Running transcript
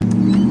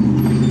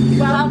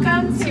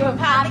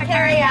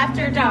Apothecary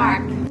After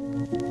Dark.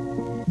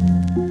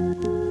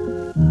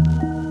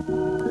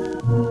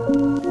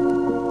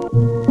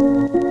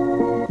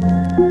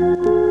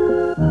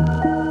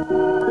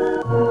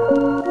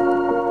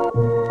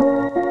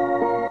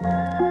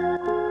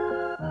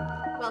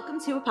 Welcome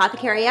to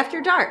Apothecary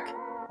After Dark.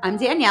 I'm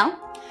Danielle.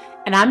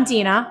 And I'm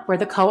Dina. We're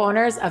the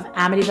co-owners of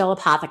Amityville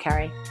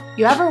Apothecary.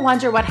 You ever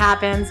wonder what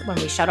happens when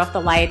we shut off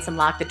the lights and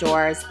lock the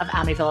doors of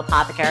Amityville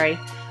Apothecary?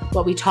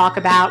 What we talk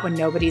about when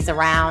nobody's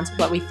around?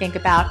 What we think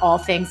about all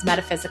things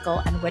metaphysical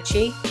and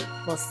witchy?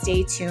 Well,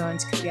 stay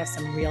tuned because we have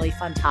some really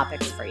fun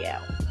topics for you.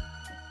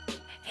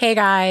 Hey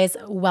guys,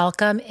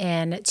 welcome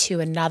in to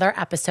another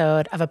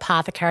episode of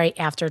Apothecary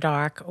After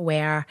Dark,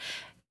 where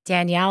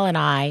Danielle and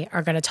I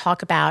are going to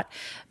talk about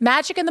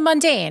magic and the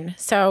mundane.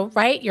 So,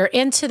 right, you're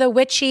into the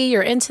witchy,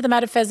 you're into the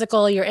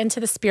metaphysical, you're into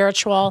the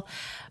spiritual,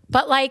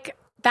 but like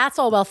that's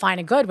all well, fine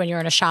and good when you're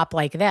in a shop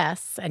like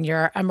this and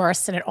you're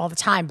immersed in it all the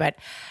time. But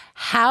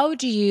how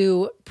do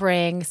you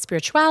bring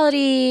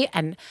spirituality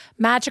and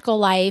magical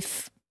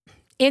life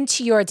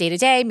into your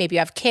day-to-day? Maybe you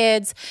have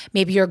kids,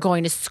 maybe you're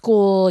going to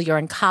school, you're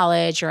in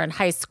college, you're in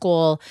high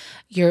school,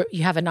 you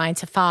have a 9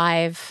 to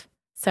 5.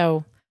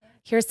 So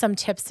here's some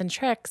tips and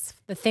tricks,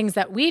 the things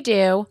that we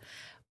do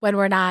when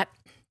we're not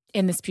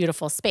in this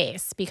beautiful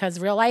space, because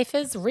real life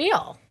is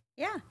real.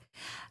 Yeah.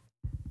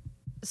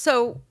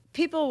 So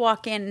people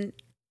walk in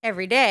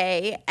every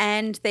day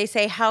and they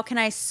say, how can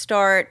I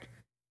start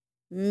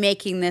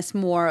making this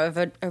more of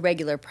a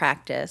regular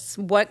practice?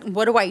 What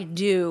do I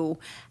do?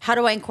 How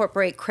do I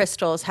incorporate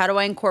crystals? How do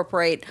I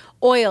incorporate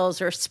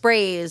oils or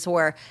sprays?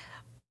 Or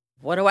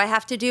what do I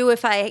have to do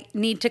if I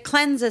need to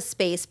cleanse a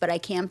space but I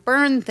can't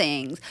burn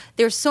things?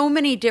 There's so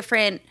many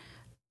different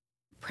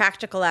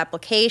practical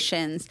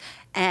applications,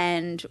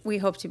 and we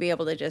hope to be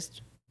able to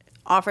just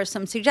offer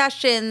some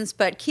suggestions.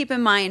 But keep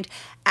in mind,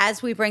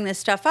 as we bring this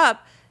stuff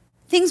up,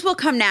 things will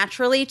come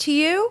naturally to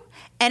you.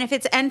 And if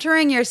it's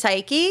entering your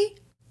psyche,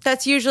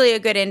 that's usually a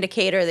good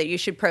indicator that you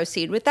should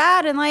proceed with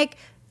that and like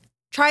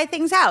try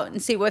things out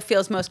and see what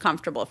feels most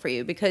comfortable for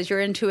you, because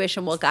your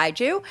intuition will guide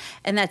you.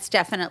 And that's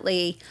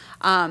definitely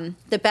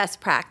the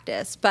best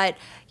practice. But,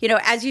 you know,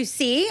 as you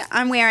see,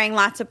 I'm wearing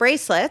lots of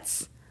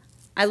bracelets.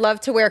 I love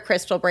to wear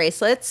crystal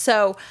bracelets.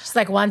 So Just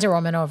like Wonder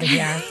Woman over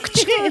here.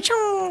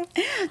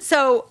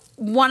 So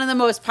one of the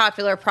most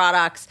popular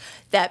products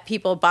that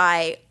people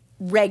buy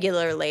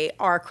regularly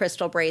are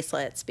crystal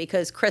bracelets,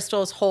 because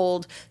crystals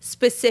hold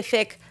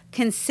specific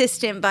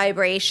consistent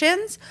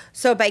vibrations.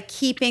 So by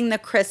keeping the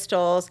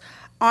crystals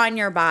on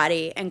your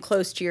body and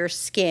close to your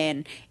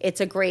skin,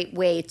 it's a great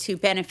way to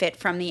benefit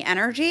from the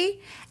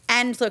energy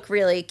and look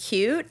really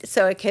cute.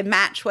 So it can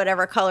match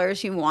whatever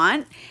colors you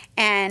want,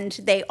 and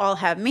they all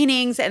have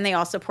meanings and they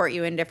all support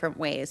you in different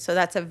ways. So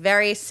that's a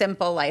very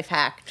simple life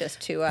hack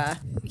just to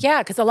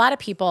Yeah, because a lot of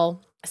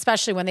people,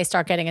 especially when they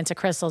start getting into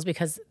crystals,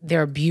 because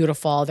they're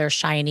beautiful, they're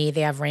shiny,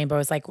 they have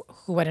rainbows, like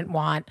who wouldn't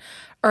want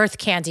earth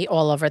candy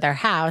all over their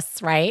house,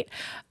 right?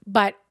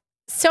 But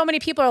so many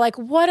people are like,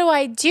 what do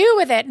I do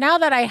with it now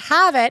that I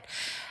have it?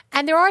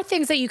 And there are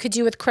things that you could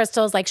do with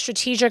crystals, like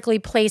strategically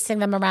placing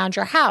them around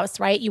your house,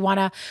 right? You want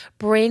to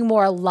bring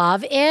more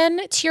love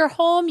in to your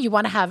home. You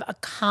want to have a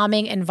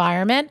calming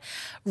environment.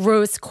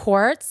 Rose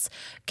quartz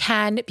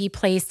can be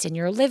placed in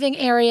your living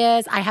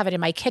areas. I have it in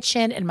my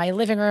kitchen, in my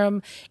living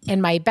room, in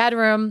my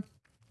bedroom.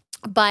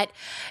 But,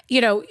 you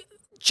know,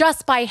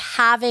 just by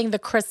having the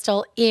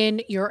crystal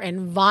in your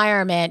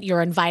environment,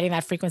 you're inviting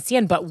that frequency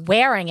in. But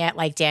wearing it,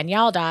 like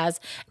Danielle does,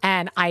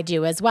 and I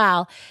do as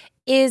well,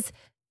 is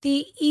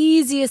the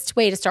easiest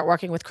way to start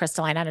working with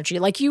crystalline energy.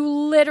 Like, you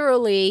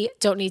literally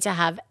don't need to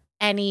have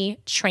any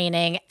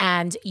training,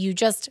 and you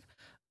just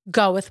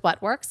go with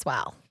what works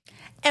well.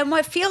 and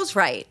what feels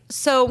right.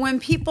 So when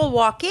people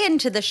walk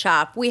into the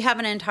shop, we have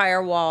an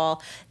entire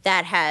wall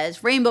that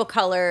has rainbow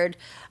colored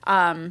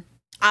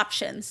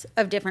options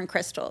of different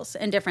crystals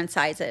and different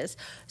sizes.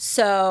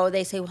 So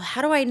they say, well,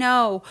 how do I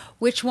know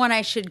which one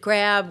I should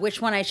grab,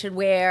 which one I should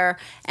wear?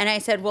 And I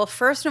said, well,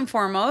 first and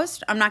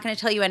foremost, I'm not going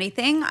to tell you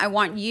anything. I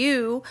want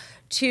you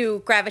to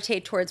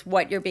gravitate towards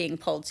what you're being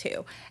pulled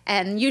to.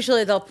 And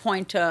usually they'll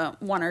point to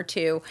one or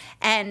two.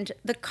 And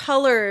the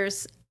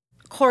colors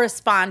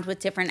correspond with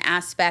different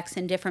aspects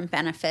and different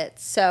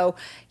benefits. So,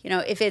 you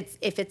know, if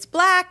it's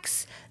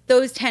blacks,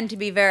 those tend to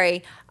be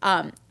very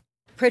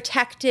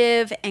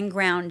protective and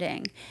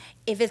grounding.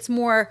 If it's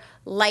more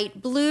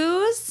light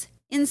blues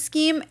in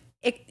scheme,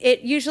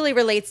 it usually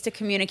relates to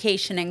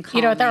communication and calming.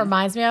 You know what that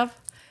reminds me of?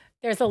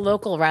 There's a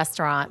local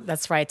restaurant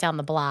that's right down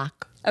the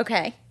block.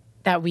 Okay.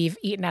 That we've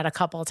eaten at a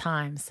couple of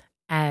times.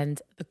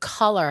 And the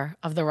color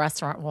of the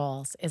restaurant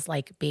walls is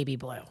like baby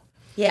blue.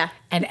 Yeah.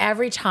 And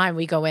every time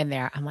we go in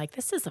there, I'm like,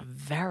 this is a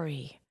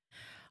very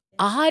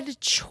odd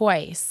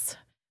choice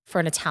for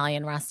an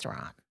Italian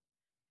restaurant.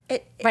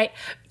 Right?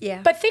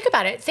 Yeah. But think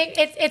about it.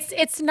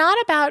 It's not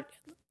about,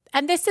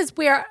 and this is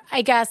where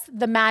I guess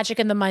the magic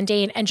and the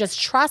mundane and just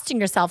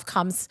trusting yourself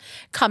comes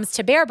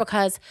to bear,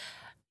 because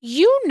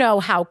you know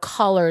how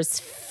colors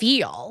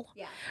feel,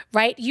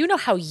 right? You know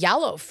how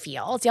yellow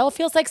feels. Yellow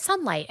feels like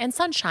sunlight and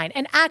sunshine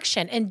and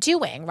action and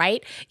doing,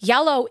 right?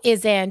 Yellow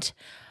isn't,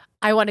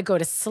 I want to go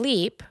to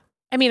sleep.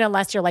 I mean,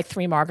 unless you're like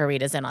 3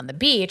 margaritas in on the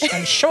beach,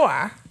 I'm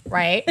sure,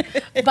 right?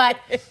 But,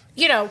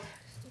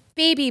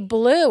 baby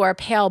blue or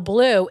pale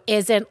blue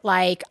isn't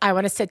like, I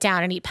want to sit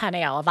down and eat penne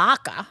alla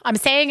vodka. I'm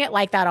saying it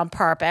like that on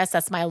purpose.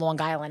 That's my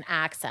Long Island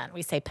accent.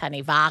 We say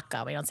penne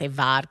vodka. We don't say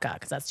vodka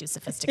because that's too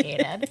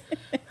sophisticated.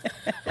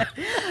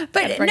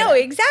 But no,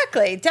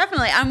 exactly.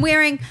 Definitely. I'm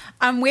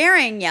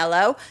wearing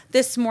yellow.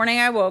 This morning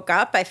I woke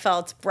up, I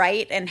felt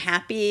bright and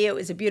happy. It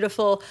was a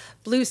beautiful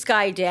blue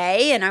sky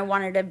day and I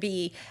wanted to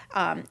be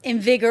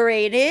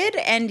invigorated,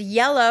 and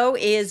yellow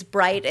is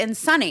bright and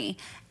sunny.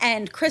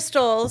 And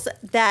crystals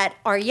that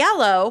are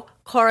yellow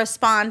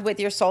correspond with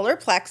your solar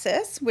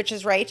plexus, which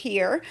is right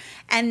here.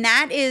 And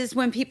that is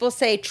when people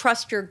say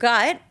trust your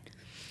gut,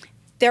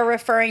 they're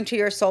referring to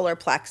your solar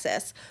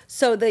plexus.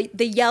 So the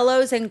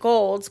yellows and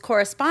golds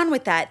correspond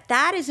with that.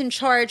 That is in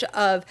charge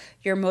of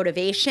your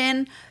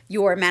motivation,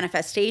 your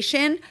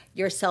manifestation,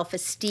 your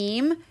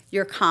self-esteem,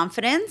 your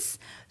confidence.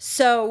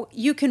 So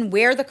you can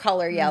wear the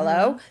color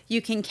yellow,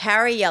 you can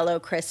carry yellow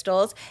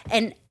crystals,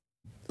 and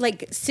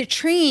like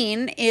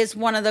citrine is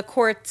one of the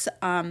quartz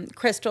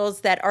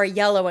crystals that are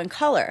yellow in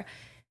color.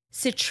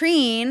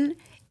 Citrine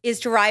is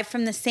derived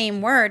from the same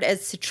word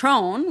as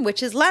citron,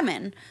 which is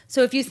lemon.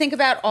 So if you think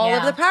about all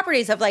of the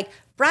properties of like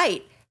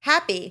bright,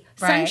 happy,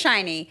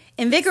 sunshiny,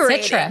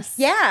 invigorating. Citrus.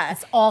 Yeah.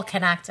 It's all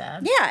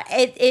connected. Yeah.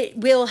 It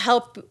will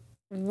help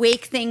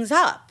wake things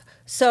up.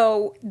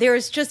 So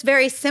there's just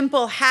very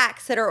simple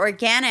hacks that are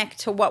organic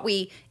to what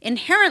we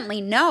inherently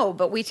know,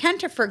 but we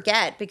tend to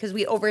forget because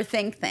we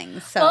overthink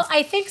things. So. Well,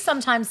 I think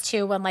sometimes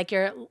too, when like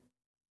you're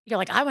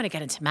like, I want to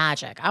get into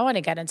magic, I want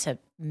to get into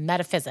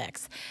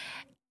metaphysics,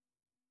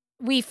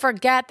 we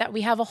forget that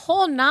we have a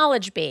whole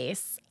knowledge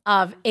base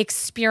of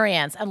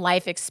experience and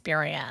life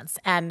experience,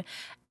 and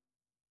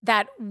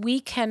that we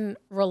can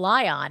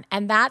rely on.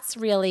 And that's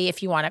really,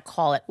 if you want to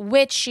call it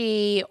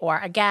witchy or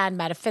again,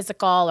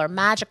 metaphysical or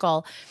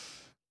magical,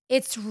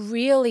 it's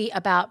really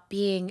about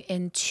being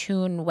in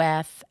tune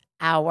with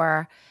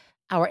our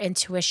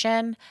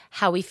intuition,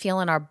 how we feel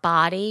in our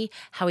body,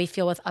 how we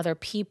feel with other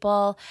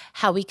people,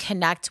 how we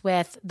connect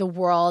with the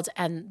world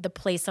and the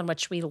place in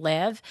which we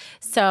live.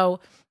 So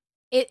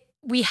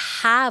we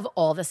have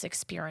all this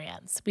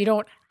experience. We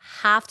don't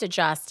have to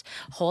just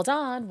hold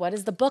on. What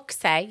does the book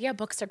say? Yeah,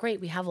 books are great.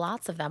 We have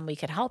lots of them. We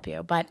could help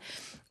you. But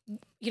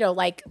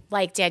like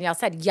Danielle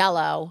said,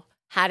 yellow.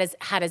 How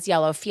does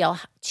yellow feel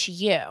to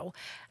you?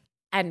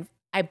 And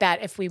I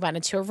bet if we went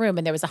into a room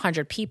and there was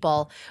 100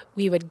 people,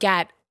 we would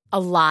get a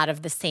lot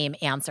of the same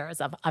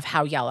answers of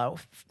how yellow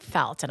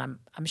felt. And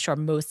I'm sure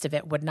most of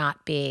it would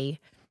not be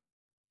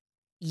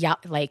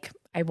like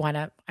I want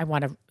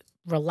to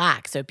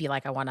relax. So it'd be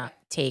like I want to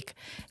take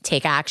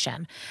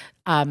action.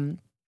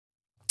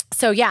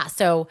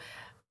 So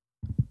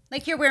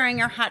like you're wearing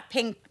your hot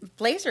pink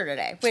blazer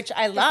today, which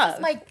I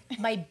love. This is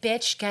my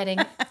bitch getting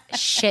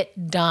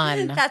shit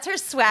done. That's her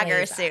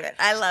swagger suit.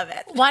 I love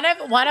it. One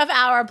of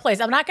our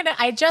employees. I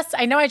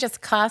know I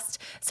just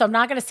cussed, so I'm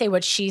not gonna say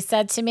what she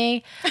said to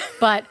me,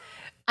 but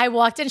I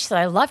walked in, she said,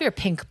 I love your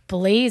pink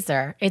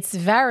blazer. It's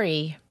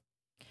very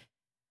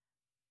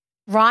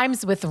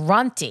rhymes with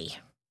runty.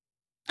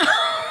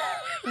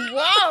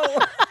 Whoa.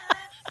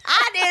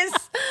 That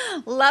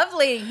is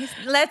lovely.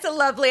 That's a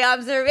lovely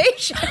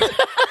observation.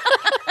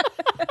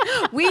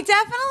 We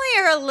definitely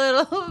are a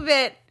little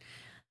bit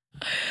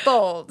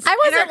bold. I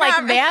wasn't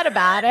like mad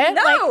about it.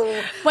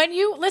 No.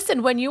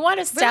 Like, when you want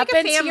to step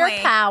like into your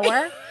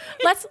power,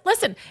 let's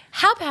listen.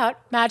 How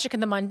about magic in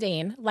the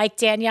mundane? Like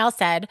Danielle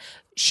said,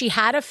 she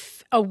had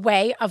a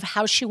way of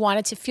how she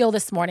wanted to feel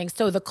this morning.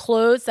 So the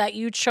clothes that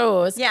you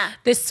chose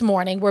this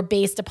morning were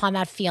based upon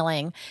that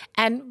feeling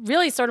and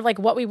really sort of like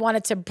what we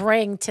wanted to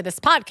bring to this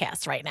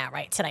podcast right now,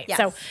 right tonight. Yes.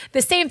 So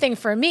the same thing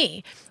for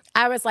me.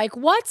 I was like,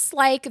 what's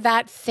like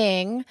that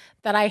thing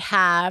that I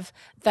have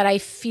that I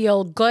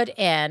feel good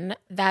in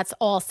that's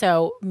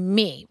also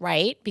me,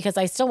 right? Because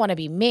I still want to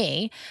be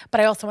me,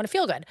 but I also want to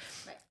feel good.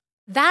 Right.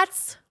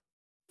 That's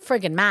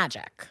friggin'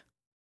 magic.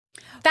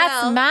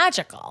 That's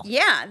magical.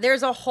 Yeah,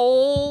 there's a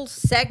whole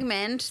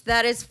segment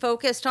that is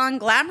focused on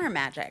glamour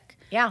magic.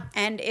 Yeah.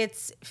 And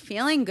it's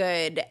feeling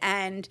good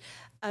and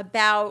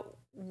about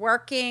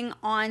working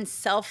on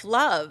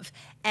self-love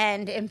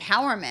and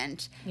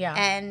empowerment. Yeah.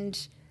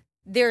 And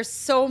there's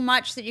so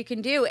much that you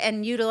can do,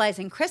 and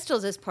utilizing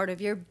crystals as part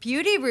of your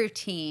beauty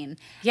routine.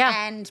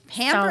 Yeah. And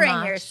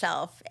pampering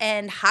yourself.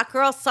 And Hot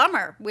Girl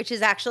Summer, which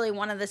is actually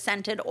one of the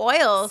scented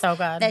oils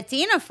that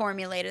Dina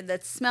formulated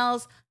that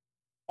smells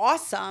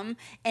awesome,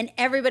 and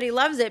everybody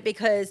loves it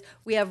because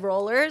we have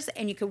rollers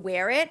and you can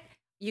wear it,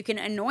 you can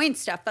anoint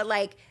stuff, but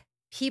like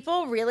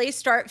people really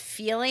start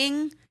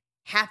feeling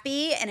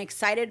happy and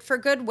excited for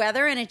good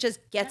weather, and it just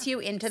gets you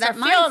into that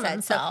mindset.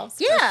 Themselves,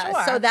 so,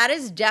 yeah, so that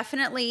is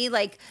definitely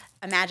like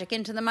a magic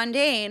into the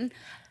mundane.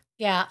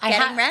 Yeah,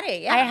 getting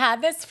ready. Yeah. I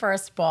had this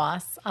first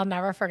boss. I'll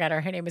never forget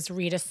her. Her name was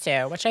Rita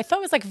Sue, which I thought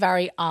was like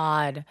very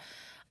odd.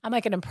 I'm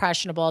like an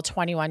impressionable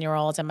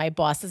 21-year-old, and my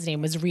boss's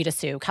name was Rita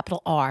Sue,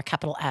 capital R,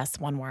 capital S,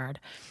 one word.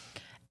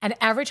 And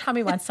every time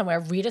we went somewhere,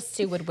 Rita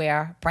Sue would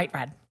wear bright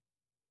red.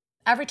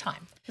 Every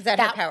time. Is that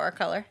her power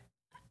color?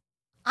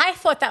 I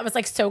thought that was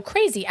like so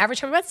crazy. Every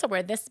time we went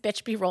somewhere, this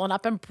bitch be rolling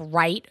up in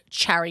bright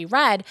cherry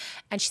red.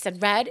 And she said,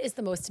 red is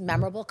the most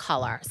memorable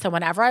color. So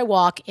whenever I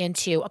walk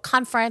into a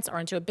conference or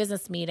into a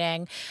business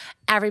meeting,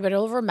 everybody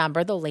will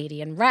remember the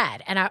lady in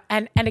red.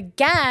 And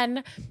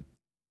again,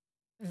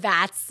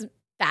 that's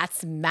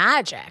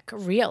magic,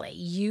 really,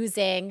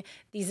 using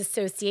these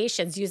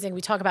associations, we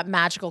talk about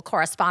magical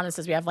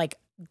correspondences. We have like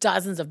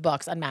dozens of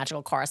books on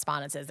magical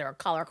correspondences. There are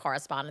color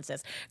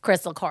correspondences,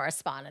 crystal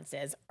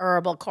correspondences,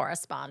 herbal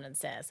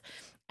correspondences.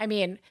 I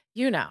mean,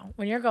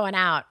 when you're going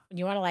out,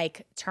 you want to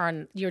like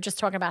you're just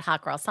talking about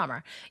hot girl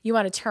summer. You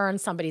want to turn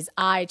somebody's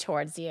eye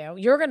towards you.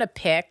 You're going to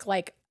pick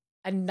like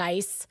a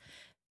nice,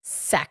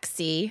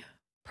 sexy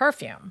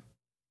perfume.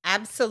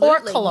 Absolutely. Or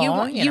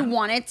cologne. You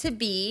want it to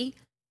be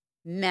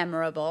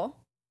memorable.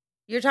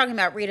 You're talking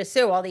about Rita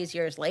Sue all these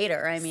years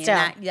later. I mean,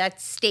 that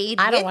stayed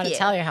with you. I don't want to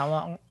tell you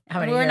how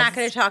many We're years. not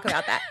going to talk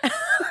about that. We're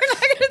not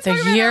going to talk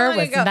about The year how long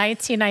was ago.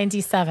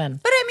 1997.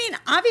 But I mean,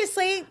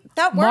 obviously,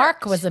 that worked.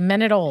 Mark was a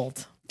minute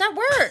old. That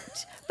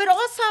worked. But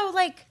also,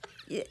 like,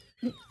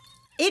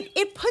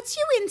 it puts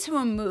you into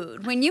a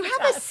mood. When you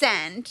have a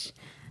scent...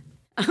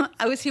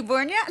 was he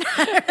born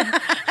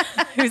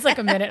yet? He was like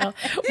a minute old.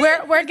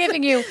 We're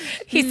giving you...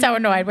 He's so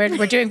annoyed.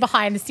 We're doing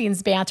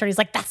behind-the-scenes banter. He's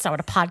like, that's not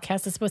what a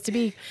podcast is supposed to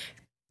be.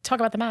 Talk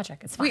about the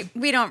magic. It's fine.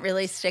 We don't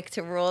really stick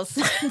to rules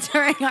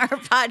during our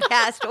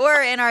podcast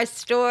or in our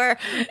store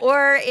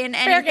or in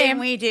anything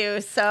we do.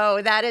 So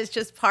that is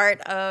just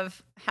part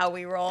of how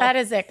we roll. That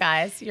is it,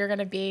 guys. You're going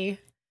to be...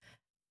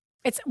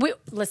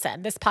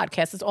 Listen, this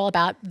podcast is all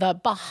about the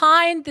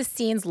behind the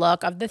scenes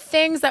look of the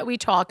things that we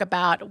talk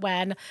about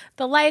when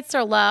the lights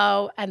are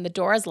low and the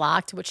door is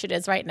locked, which it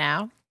is right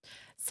now.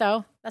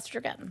 So that's what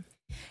you're getting.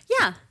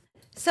 Yeah.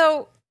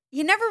 So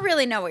you never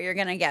really know what you're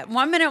going to get.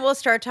 1 minute we'll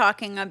start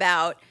talking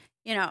about,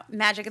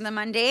 magic in the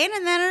mundane,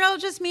 and then it'll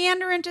just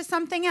meander into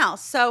something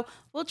else. So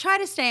we'll try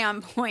to stay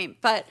on point,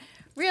 but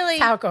really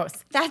how it goes.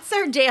 That's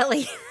our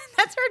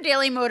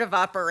daily mode of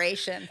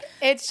operation.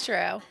 It's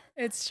true.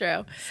 It's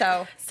true.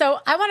 So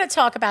I want to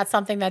talk about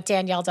something that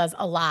Danielle does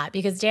a lot,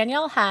 because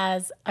Danielle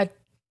has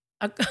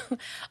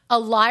a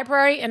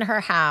library in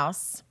her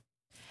house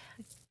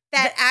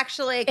that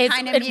actually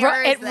kind of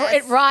mirrors this.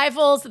 It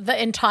rivals the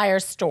entire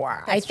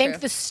store. That's I think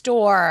true. the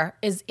store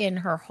is in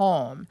her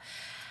home.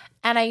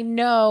 And I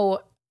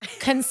know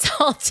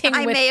consulting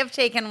I may have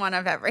taken one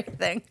of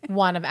everything.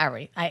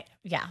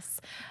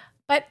 Yes.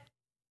 But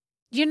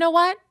you know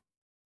what?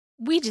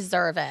 We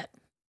deserve it.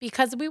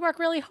 Because we work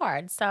really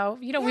hard. So,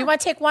 we want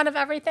to take one of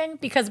everything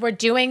because we're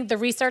doing the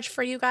research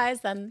for you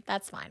guys, then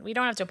that's fine. We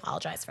don't have to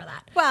apologize for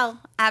that. Well,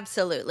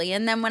 absolutely.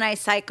 And then when I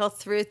cycle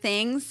through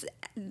things,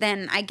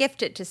 then I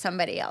gift it to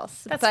somebody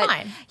else. That's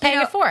fine. Paying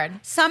it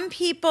forward. Some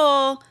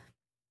people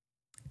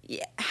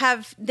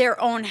have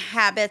their own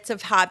habits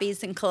of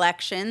hobbies and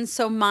collections.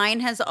 So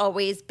mine has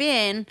always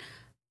been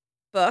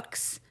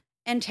books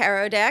and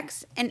tarot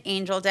decks and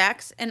angel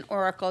decks and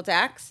oracle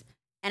decks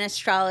and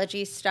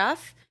astrology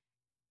stuff.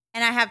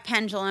 And I have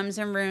pendulums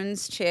and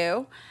runes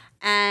too,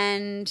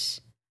 and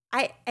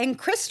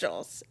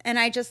crystals, and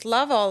I just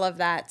love all of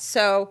that.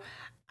 So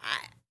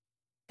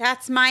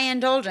that's my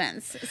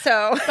indulgence.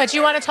 So, but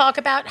you want to talk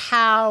about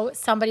how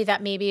somebody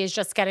that maybe is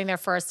just getting their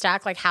first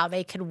deck, like how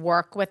they could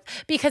work with,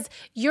 because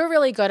you're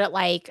really good at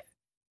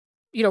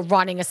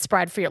running a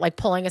spread for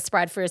pulling a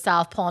spread for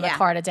yourself, pulling a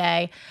card a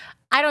day.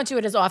 I don't do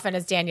it as often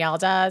as Danielle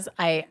does.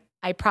 I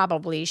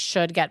probably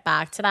should get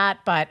back to that,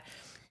 but.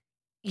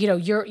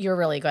 You're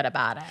really good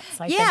about it.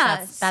 So I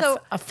think that's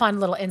a fun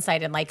little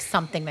insight and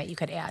something that you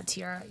could add to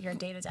your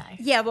day-to-day.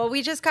 Yeah, well,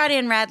 we just got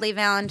in Radley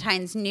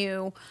Valentine's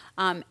new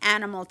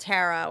animal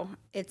tarot.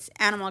 It's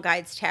Animal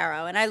Guides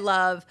Tarot, and I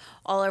love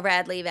all of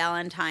Radley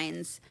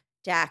Valentine's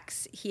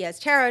decks. He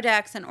has tarot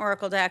decks and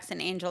oracle decks and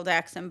angel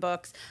decks and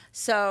books.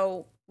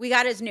 So we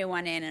got his new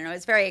one in, and I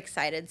was very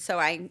excited. So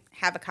I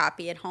have a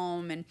copy at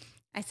home, and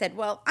I said,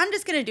 well, I'm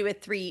just going to do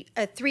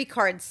a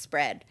three-card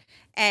spread,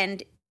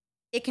 and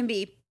it can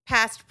be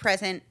past,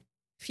 present,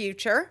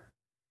 future,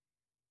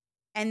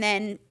 and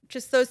then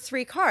just those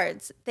 3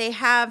 cards. They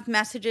have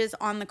messages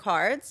on the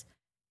cards,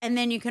 and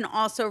then you can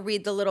also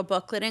read the little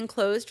booklet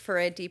enclosed for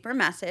a deeper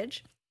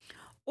message,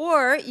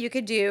 or you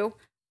could do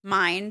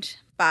mind,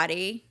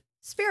 body,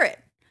 spirit,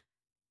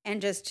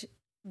 and just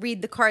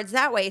read the cards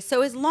that way.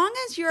 So as long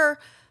as you're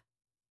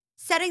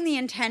setting the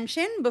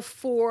intention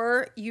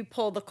before you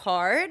pull the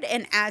card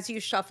and as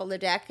you shuffle the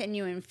deck and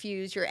you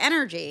infuse your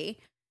energy,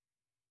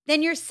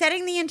 then you're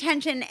setting the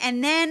intention,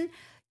 and then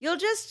you'll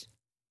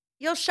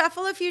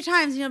shuffle a few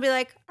times and you'll be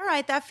like, all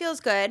right, that feels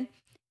good.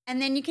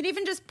 And then you can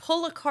even just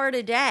pull a card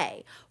a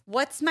day.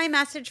 What's my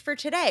message for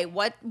today?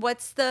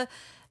 What's the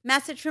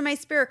message from my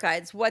spirit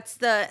guides? What's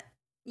the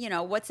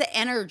what's the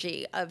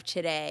energy of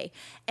today?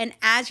 And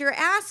as you're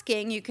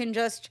asking, you can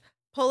just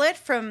pull it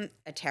from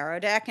a tarot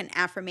deck, an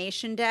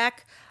affirmation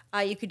deck.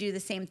 You could do the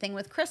same thing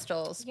with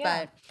crystals.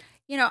 Yeah. But,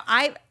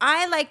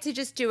 I like to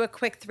just do a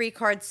quick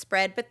 3-card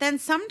spread. But then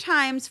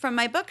sometimes from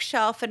my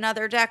bookshelf,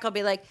 another deck, I'll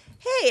be like,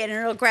 hey, and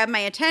it'll grab my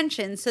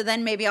attention. So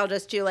then maybe I'll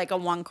just do like a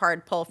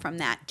 1-card pull from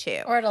that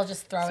too. Or it'll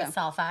just throw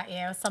itself at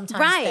you.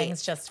 Sometimes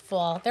things just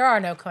fall. There are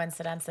no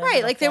coincidences.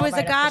 Right. Like there was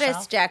a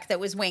goddess deck that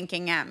was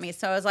winking at me.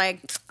 So I was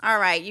like, all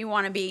right, you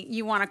want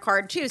a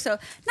card too. So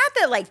not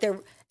that like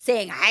they're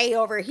saying, hey,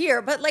 over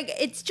here, but like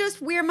it's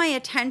just where my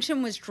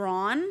attention was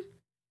drawn.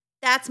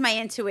 That's my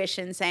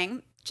intuition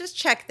saying, just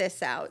check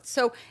this out.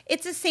 So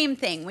it's the same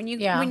thing. When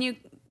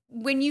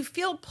you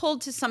feel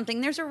pulled to something,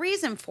 there's a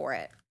reason for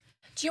it.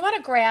 Do you want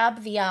to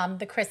grab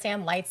the Chris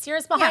Ann light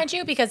series behind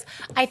you? Because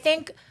I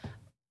think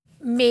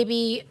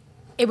maybe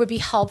it would be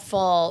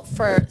helpful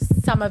for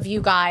some of you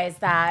guys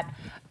that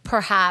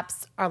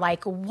perhaps are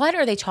like, what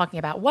are they talking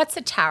about? What's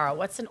a tarot?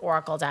 What's an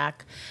oracle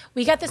deck?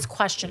 We get this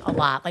question a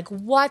lot. Like,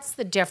 what's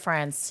the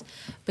difference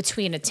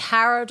between a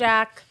tarot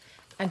deck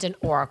and an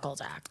oracle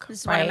deck?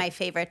 This is one of my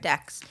favorite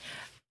decks.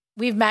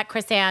 We've met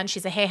Chris Ann.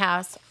 She's a Hay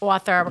House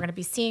author. We're going to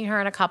be seeing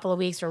her in a couple of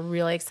weeks. We're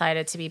really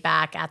excited to be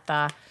back at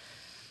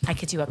I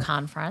could do a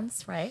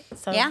conference, right?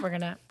 So we're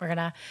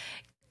gonna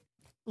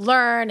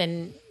learn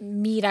and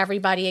meet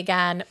everybody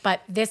again.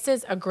 But this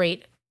is a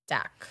great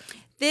deck.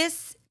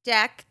 This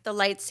deck, the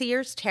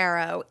Lightseer's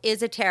Tarot,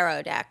 is a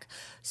tarot deck.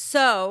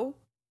 So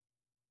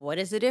what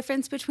is the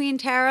difference between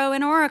tarot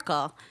and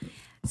oracle?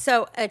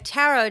 So a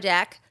tarot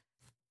deck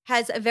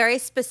has a very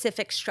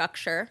specific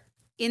structure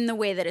in the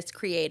way that it's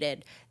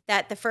created,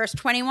 that the first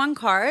 21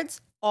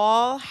 cards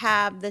all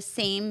have the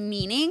same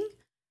meaning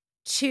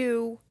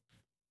to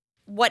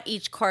what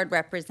each card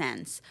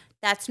represents.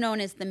 That's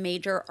known as the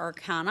major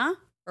arcana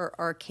or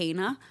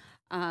arcana.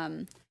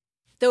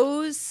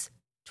 Those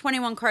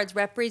 21 cards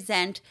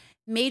represent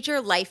major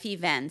life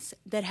events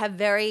that have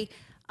very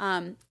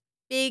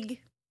big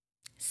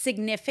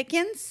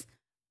significance,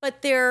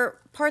 but they're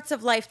parts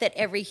of life that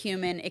every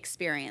human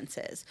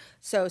experiences.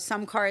 So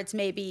some cards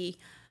may be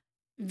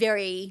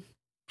very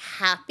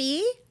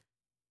happy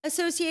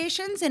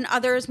associations and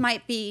others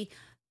might be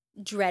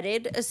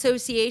dreaded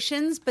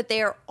associations, but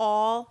they are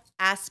all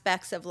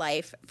aspects of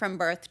life from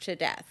birth to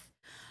death.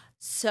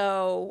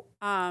 So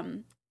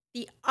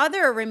the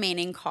other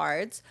remaining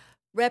cards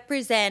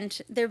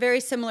they're very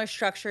similar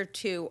structure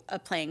to a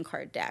playing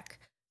card deck.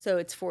 So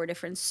it's 4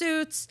 different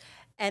suits,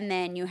 and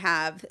then you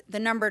have the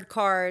numbered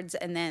cards,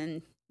 and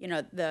then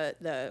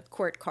the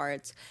court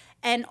cards.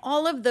 And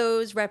all of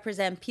those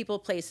represent people,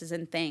 places,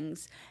 and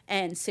things,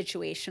 and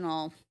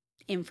situational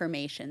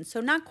information. So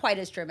not quite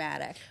as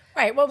dramatic.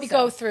 Right. Well, we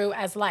go through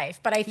as life.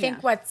 But I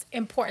think what's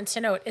important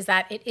to note is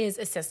that it is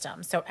a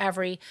system. So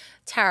every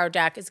tarot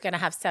deck is going to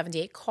have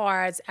 78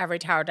 cards. Every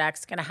tarot deck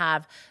is going to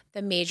have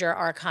the major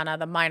arcana,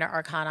 the minor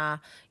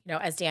arcana,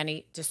 as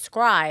Dani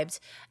described.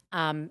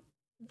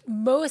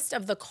 Most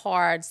of the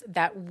cards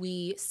that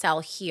we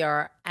sell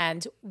here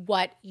and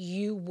what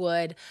you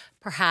would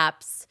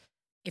perhaps,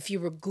 if you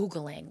were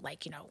Googling,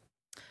 like,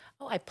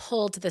 I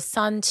pulled the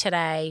sun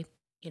today,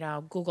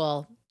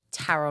 Google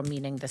tarot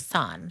meaning the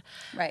sun.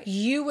 Right.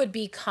 You would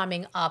be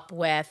coming up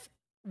with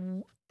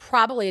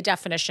probably a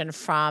definition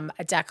from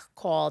a deck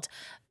called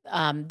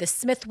the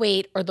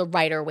Smith-Waite or the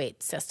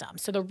Rider-Waite system.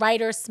 So the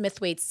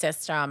Rider-Smith-Waite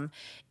system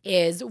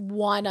is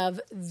one of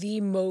the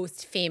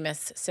most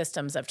famous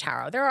systems of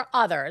tarot. There are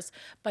others,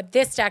 but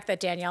this deck that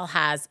Danielle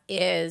has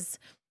is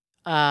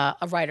a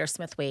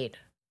Rider-Smith-Waite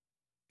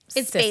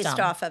It's system. Based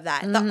off of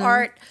that. Mm-hmm. The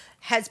art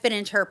has been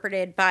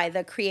interpreted by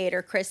the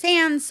creator, Chris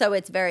Ann, so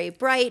it's very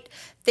bright.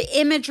 The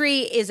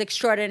imagery is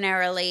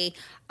extraordinarily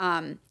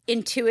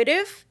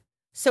intuitive,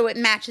 so it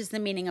matches the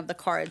meaning of the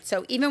card.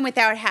 So even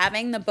without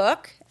having the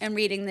book and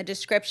reading the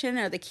description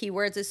or the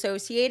keywords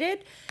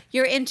associated,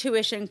 your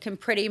intuition can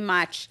pretty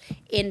much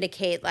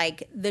indicate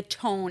like the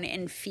tone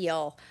and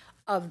feel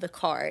of the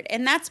card.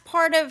 And that's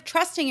part of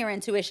trusting your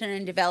intuition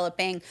and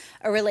developing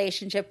a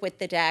relationship with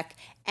the deck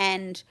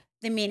and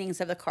the meanings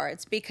of the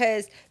cards,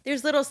 because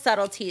there's little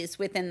subtleties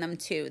within them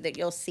too that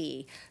you'll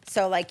see.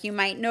 So like you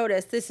might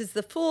notice this is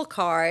the Fool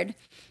card,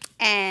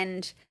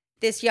 and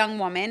this young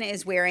woman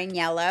is wearing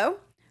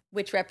yellow,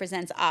 which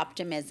represents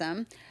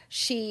optimism.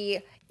 She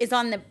is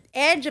on the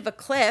edge of a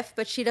cliff,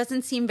 but she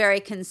doesn't seem very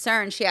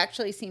concerned. She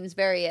actually seems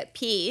very at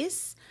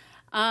peace.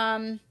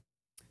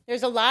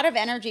 There's a lot of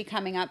energy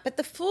coming up, but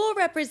the Fool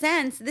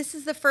represents, this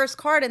is the first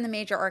card in the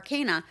major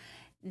arcana,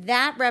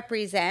 that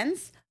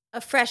represents a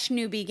fresh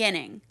new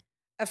beginning,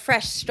 a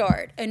fresh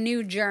start, a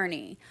new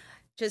journey,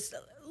 just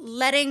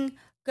letting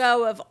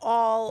go of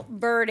all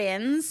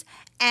burdens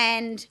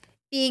and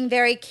being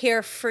very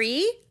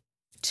carefree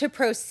to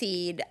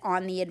proceed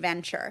on the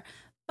adventure.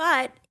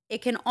 But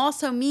it can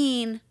also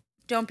mean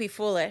don't be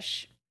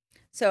foolish.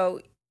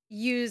 So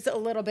use a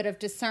little bit of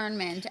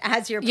discernment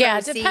as you're proceeding. Yeah,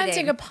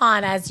 depending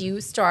upon as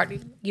you start,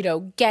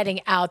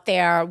 getting out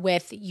there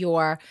with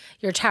your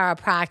tarot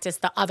practice,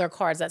 the other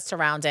cards that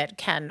surround it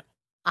can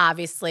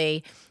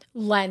obviously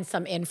lend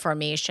some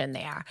information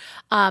there.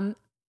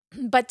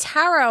 But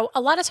tarot,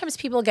 a lot of times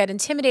people get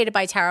intimidated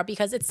by tarot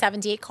because it's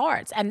 78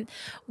 cards. And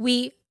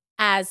we,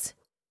 as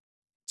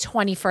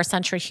 21st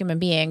century human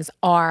beings,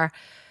 are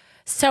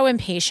so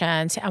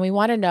impatient and we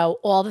want to know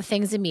all the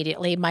things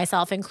immediately,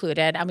 myself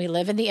included. And we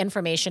live in the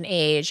information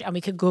age and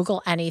we could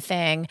Google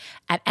anything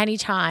at any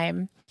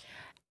time.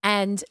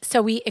 And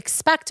so we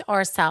expect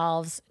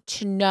ourselves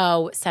to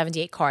know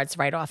 78 cards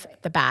right off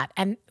the bat.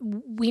 And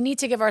we need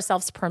to give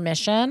ourselves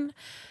permission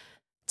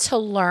to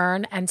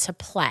learn and to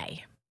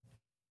play.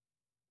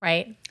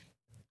 Right?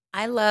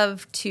 I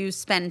love to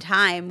spend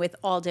time with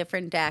all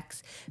different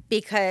decks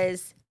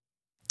because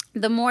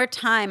the more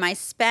time I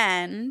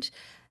spend,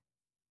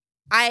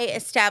 I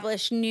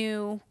establish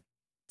new,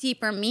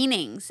 deeper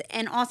meanings,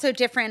 and also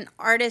different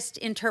artist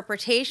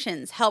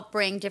interpretations help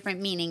bring different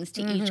meanings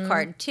to each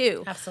card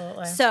too.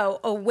 Absolutely.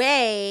 So a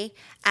way,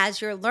 as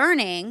you're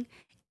learning,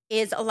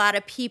 is a lot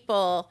of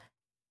people,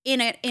 in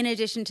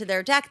addition to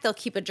their deck, they'll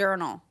keep a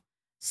journal.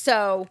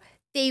 So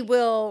they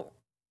will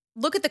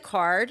look at the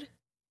card,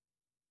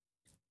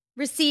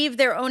 receive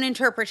their own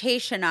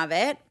interpretation of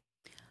it,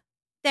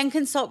 then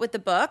consult with the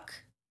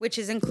book, which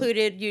is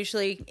included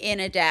usually in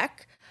a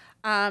deck,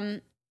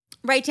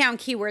 write down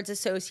keywords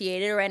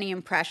associated or any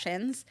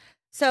impressions.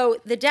 So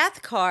the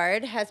death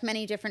card has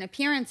many different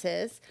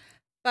appearances,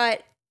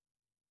 but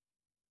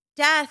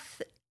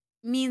death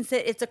means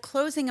that it's a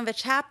closing of a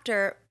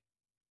chapter,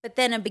 but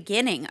then a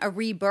beginning, a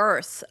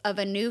rebirth of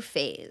a new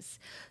phase.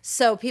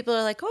 So people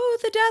are like, oh,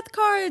 the death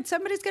card,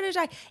 somebody's going to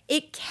die.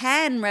 It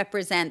can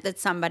represent that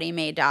somebody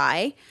may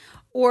die,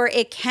 or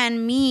it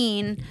can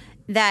mean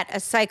that a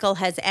cycle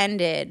has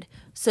ended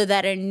so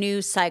that a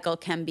new cycle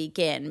can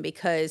begin,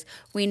 because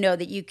we know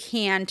that you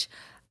can't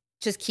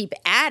just keep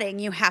adding.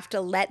 You have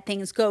to let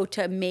things go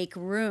to make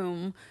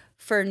room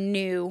for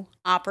new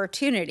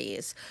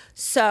opportunities.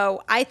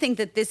 So I think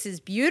that this is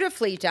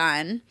beautifully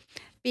done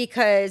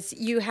because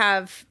you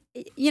have,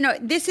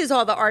 this is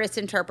all the artist's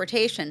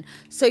interpretation.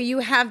 So you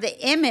have the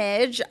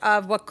image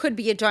of what could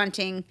be a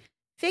daunting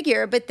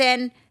figure, but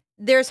then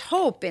there's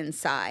hope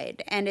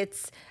inside, and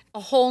it's a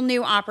whole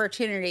new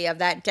opportunity of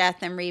that death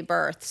and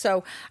rebirth.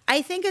 So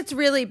I think it's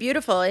really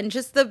beautiful, and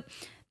just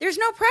there's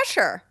no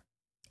pressure.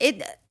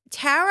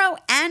 Tarot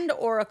and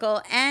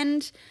oracle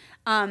and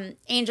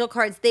angel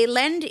cards, they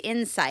lend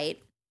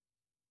insight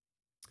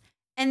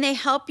and they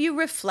help you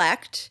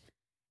reflect,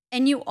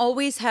 and you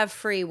always have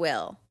free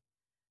will.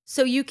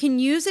 So you can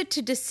use it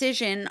to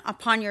decision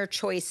upon your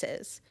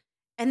choices.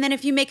 And then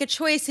if you make a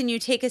choice and you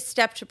take a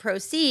step to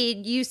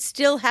proceed, you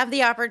still have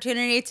the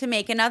opportunity to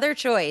make another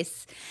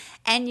choice,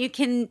 and you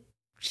can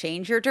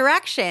change your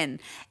direction.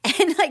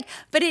 And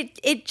but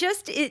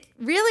it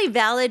really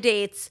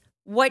validates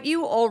what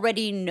you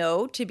already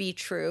know to be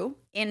true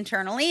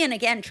internally. And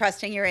again,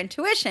 trusting your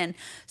intuition.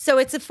 So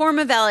it's a form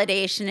of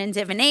validation and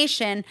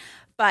divination,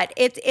 but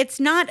it's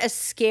not a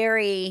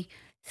scary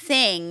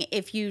thing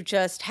if you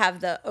just have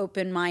the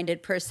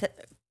open-minded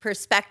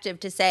perspective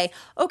to say,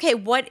 okay,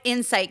 what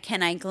insight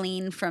can I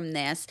glean from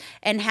this?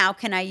 And how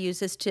can I use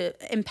this to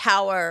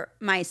empower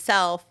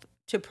myself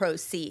to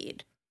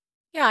proceed?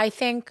 Yeah, I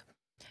think,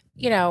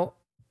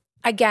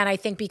 again, I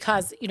think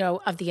because,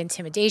 of the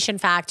intimidation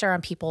factor,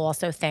 and people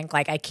also think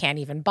I can't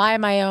even buy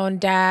my own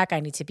deck, I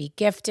need to be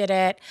gifted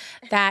it,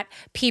 that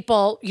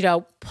people,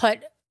 put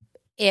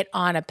it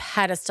on a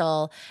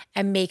pedestal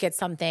and make it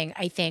something,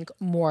 I think,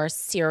 more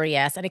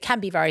serious. And it can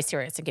be very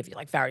serious and give you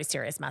very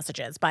serious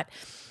messages. But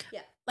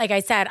yeah, like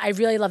I said, I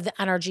really love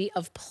the energy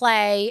of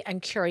play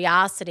and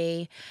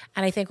curiosity.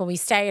 And I think when we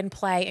stay in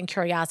play and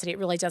curiosity, it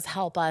really does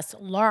help us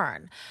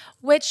learn,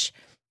 which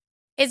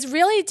is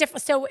really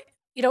different. So,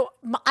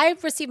 I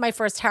received my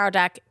first tarot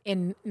deck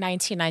in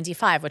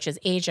 1995, which is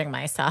aging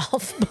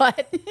myself.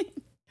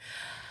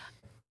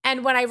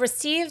 And when I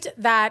received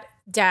that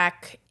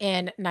deck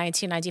in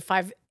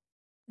 1995,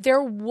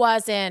 there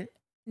wasn't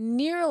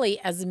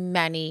nearly as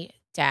many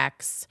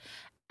decks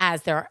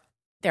as there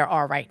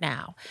are right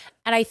now.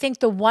 And I think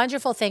the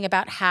wonderful thing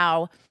about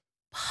how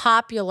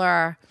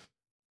popular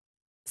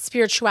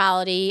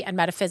spirituality and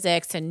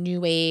metaphysics and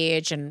new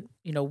age and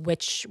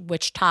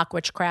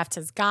witchcraft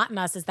has gotten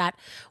us is that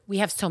we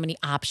have so many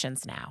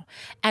options now.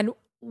 And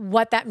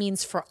what that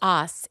means for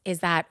us is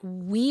that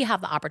we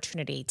have the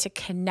opportunity to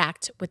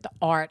connect with the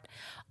art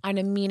on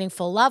a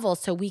meaningful level,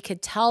 so we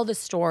could tell the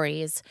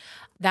stories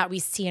that we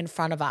see in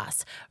front of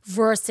us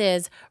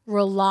versus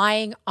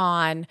relying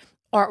on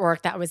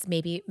artwork that was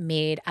maybe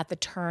made at the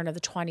turn of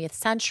the 20th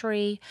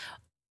century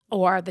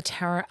or the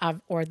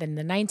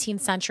 19th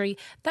century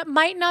that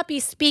might not be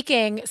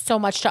speaking so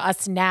much to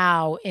us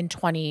now in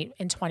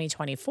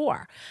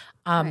 2024.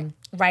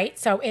 Right.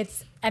 So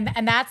it's,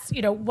 and that's,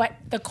 what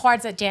the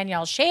cards that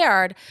Danielle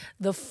shared,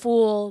 the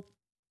Fool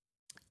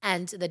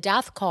and the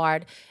Death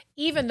card,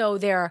 even though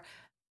they're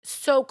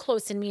so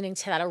close in meaning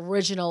to that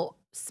original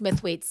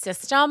Smith-Waite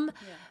system,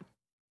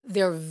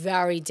 they're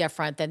very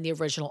different than the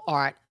original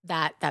art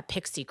that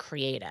Pixie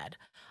created.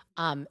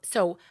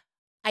 So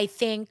I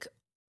think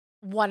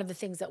one of the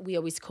things that we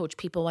always coach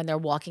people when they're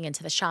walking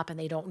into the shop and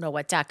they don't know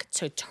what deck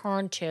to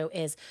turn to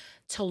is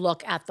to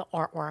look at the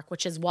artwork,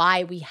 which is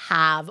why we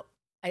have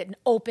an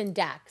open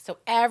deck. So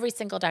every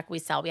single deck we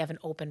sell, we have an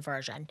open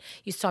version.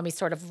 You saw me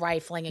sort of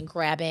rifling and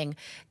grabbing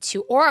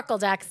 2 Oracle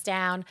decks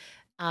down.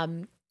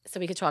 So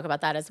we could talk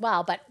about that as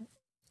well. But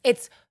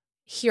it's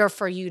here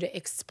for you to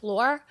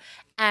explore.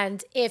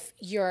 And if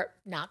you're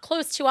not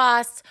close to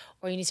us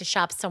or you need to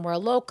shop somewhere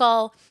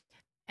local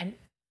and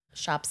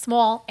shop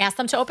small, ask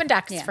them to open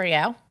decks for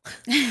you.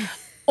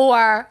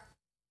 Or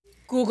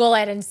Google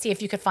it and see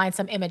if you could find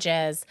some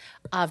images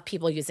of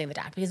people using the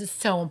deck, because it's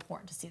so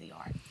important to see the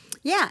art.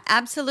 Yeah,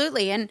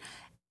 absolutely.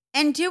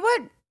 And do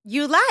what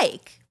you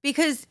like,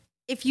 because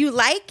if you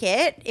like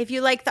it, if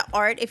you like the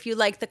art, if you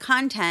like the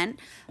content,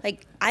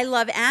 like I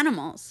love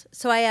animals.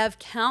 So I have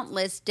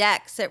countless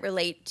decks that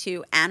relate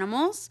to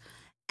animals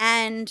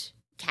and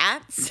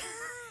cats,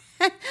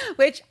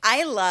 which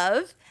I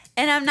love.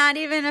 And I'm not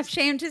even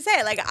ashamed to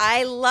say, like,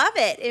 I love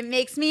it. It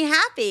makes me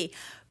happy.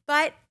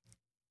 But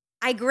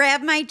I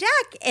grab my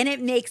deck and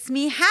it makes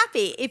me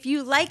happy. If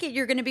you like it,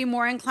 you're going to be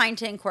more inclined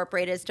to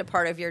incorporate it as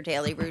part of your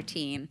daily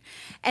routine.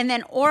 And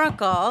then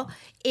Oracle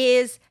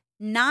is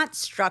not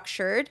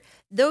structured.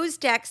 Those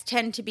decks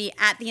tend to be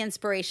at the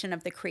inspiration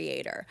of the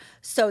creator.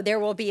 So there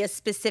will be a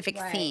specific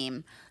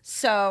theme.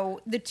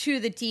 So the 2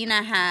 that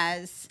Dina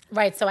has.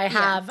 Right. So I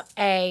have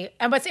and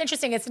what's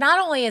interesting, it's not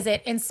only is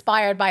it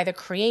inspired by the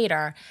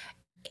creator,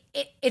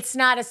 it's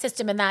not a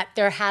system in that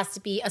there has to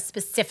be a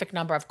specific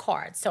number of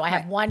cards. So I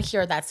have one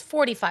here that's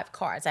 45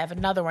 cards. I have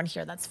another one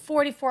here that's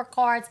 44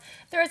 cards.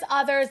 There's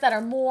others that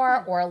are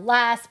more or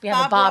less. We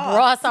have a Bob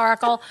Ross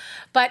oracle.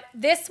 But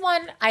this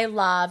one I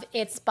love.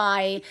 It's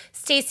by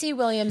Stacey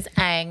Williams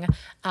Eng,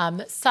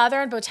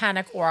 Southern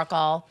Botanic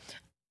Oracle.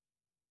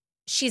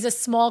 She's a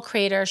small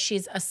creator.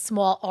 She's a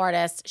small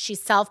artist. She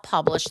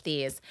self-published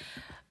these.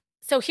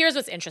 So here's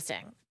what's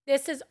interesting.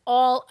 This is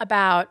all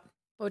about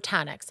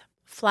botanics.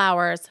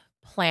 Flowers,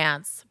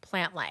 plants,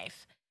 plant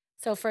life.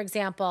 So, for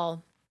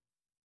example,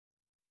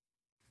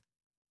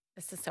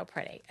 this is so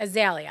pretty.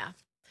 Azalea.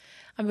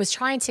 I was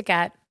trying to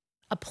get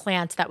a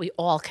plant that we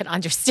all can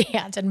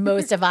understand, and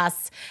most of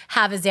us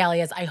have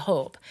azaleas, I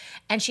hope.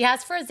 And she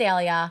has for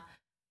azalea,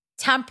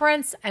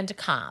 temperance and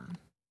calm.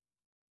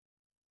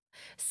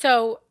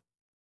 So,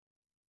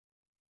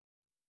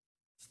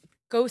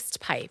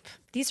 ghost pipe.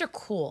 These are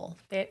cool.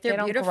 They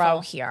don't beautiful. Grow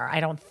here, I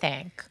don't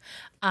think.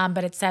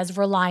 But it says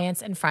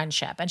reliance and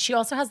friendship. And she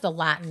also has the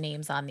Latin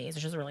names on these,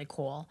 which is really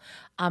cool.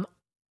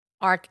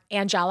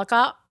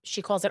 Angelica,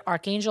 she calls it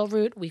archangel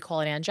root. We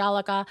call it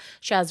Angelica.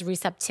 She has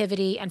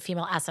receptivity and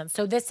female essence.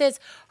 So this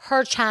is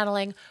her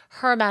channeling,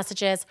 her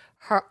messages,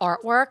 her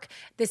artwork.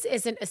 This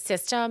isn't a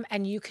system,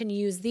 and you can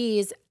use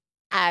these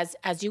as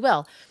you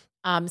will.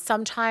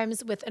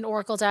 Sometimes with an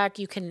oracle deck,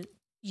 you can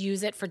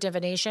use it for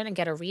divination and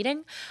get a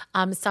reading.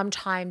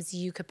 Sometimes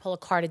you could pull a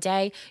card a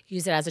day,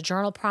 use it as a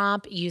journal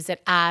prompt, use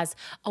it as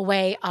a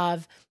way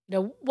of,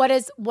 what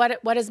is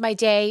my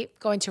day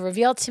going to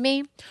reveal to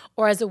me,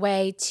 or as a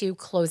way to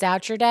close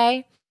out your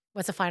day.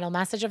 What's the final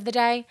message of the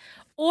day?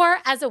 Or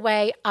as a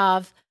way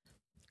of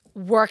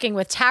working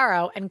with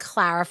tarot and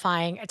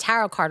clarifying a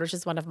tarot card, which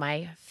is one of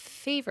my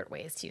favorite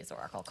ways to use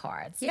oracle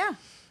cards. Yeah.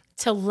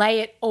 To lay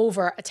it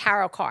over a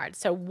tarot card.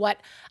 So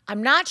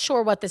I'm not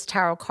sure what this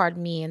tarot card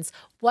means.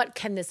 What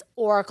can this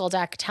oracle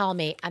deck tell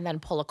me? And then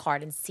pull a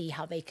card and see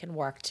how they can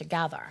work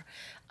together.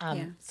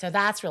 So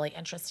that's really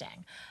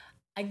interesting.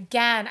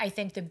 Again, I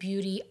think the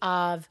beauty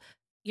of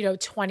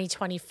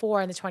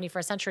 2024 and the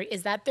 21st century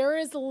is that there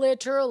is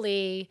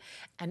literally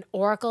an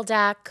oracle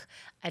deck,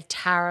 a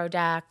tarot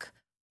deck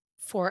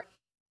for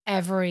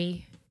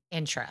every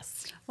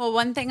interest. Well,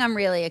 one thing I'm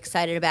really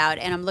excited about,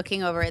 and I'm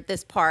looking over at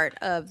this part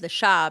of the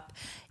shop,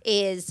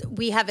 is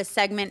we have a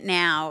segment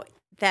now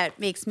that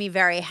makes me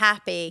very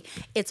happy.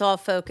 It's all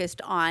focused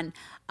on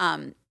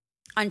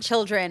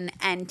children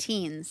and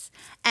teens.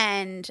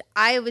 And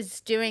I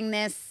was doing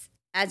this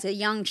as a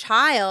young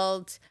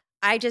child.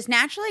 I just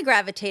naturally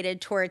gravitated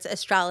towards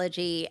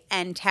astrology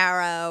and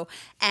tarot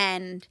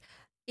and,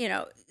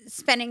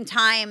 spending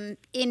time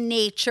in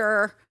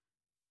nature,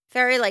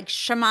 very like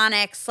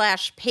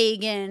shamanic /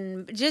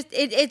 pagan. Just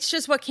it's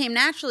just what came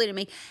naturally to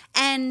me.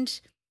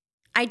 And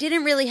I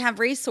didn't really have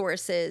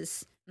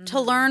resources to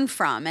learn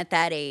from at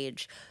that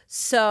age.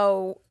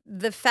 So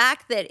the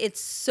fact that it's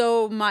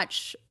so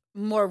much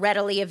more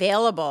readily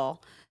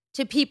available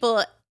to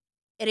people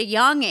at a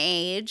young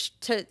age,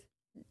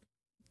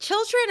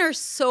 children are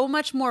so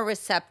much more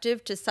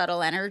receptive to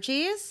subtle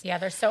energies. Yeah,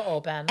 they're so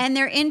open. And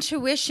their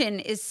intuition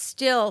is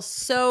still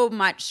so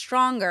much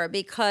stronger,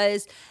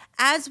 because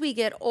as we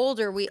get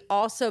older, we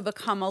also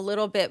become a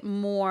little bit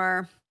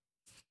more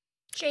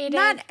jaded.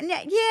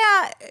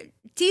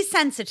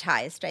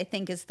 Desensitized, I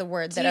think is the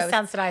word that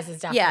desensitized is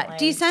definitely. Yeah,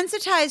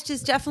 desensitized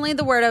is definitely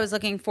the word I was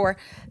looking for,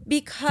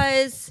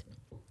 because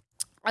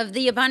of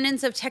the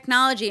abundance of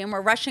technology, and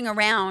we're rushing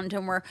around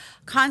and we're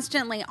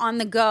constantly on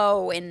the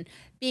go and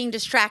being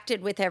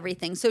distracted with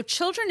everything. So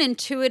children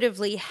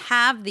intuitively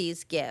have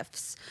these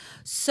gifts.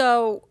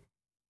 So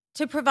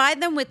to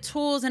provide them with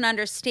tools and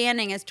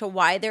understanding as to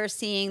why they're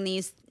seeing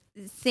these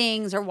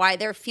things or why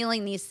they're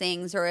feeling these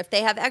things, or if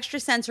they have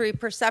extrasensory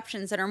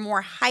perceptions that are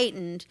more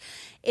heightened,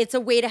 it's a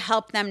way to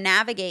help them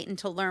navigate and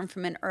to learn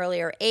from an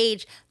earlier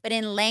age, but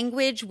in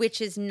language which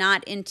is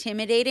not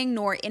intimidating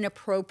nor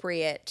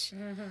inappropriate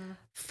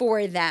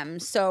for them.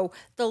 So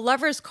the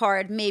Lover's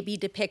card may be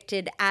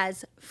depicted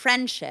as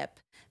friendship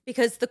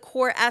because the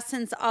core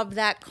essence of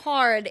that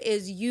card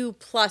is you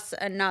plus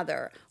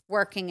another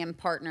working in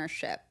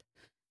partnership.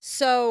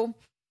 So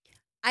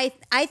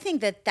I think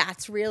that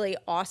that's really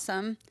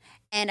awesome.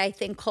 And I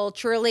think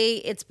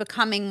culturally it's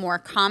becoming more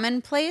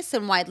commonplace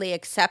and widely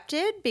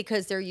accepted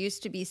because there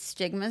used to be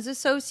stigmas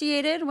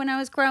associated when I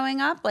was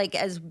growing up, like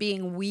as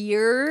being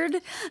weird,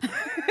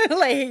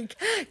 like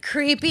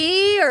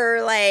creepy,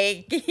 or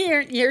like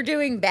you're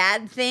doing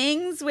bad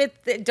things with,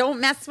 don't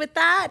mess with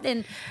that.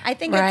 And I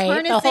think it's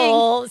harnessing the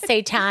whole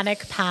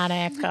satanic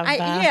panic of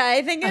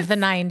I think of the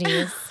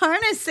 90s.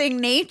 Harnessing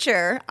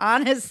nature,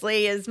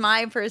 honestly, is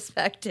my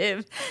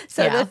perspective.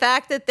 So the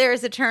fact that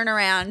there's a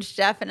turnaround,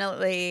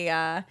 definitely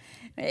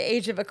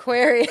Age of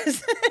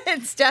Aquarius,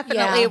 it's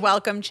definitely a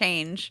welcome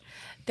change.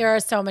 There are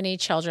so many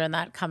children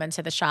that come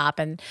into the shop,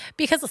 and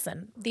because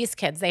listen, these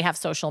kids, they have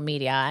social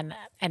media,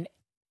 and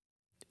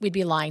we'd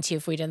be lying to you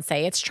if we didn't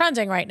say it's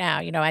trending right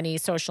now. You know, any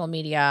social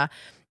media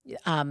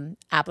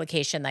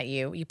application that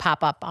you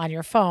pop up on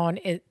your phone,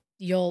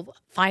 you'll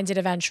find it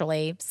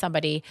eventually,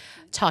 somebody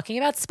talking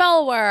about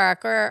spell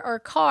work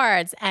or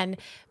cards. And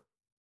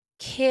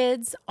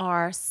kids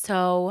are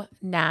so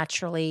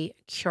naturally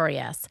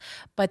curious,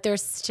 but they're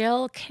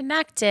still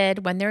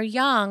connected when they're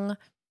young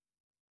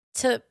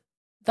to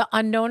the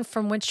unknown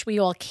from which we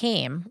all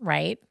came,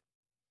 right?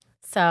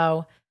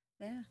 So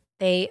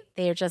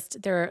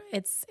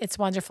it's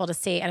wonderful to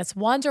see. And it's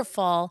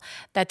wonderful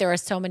that there are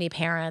so many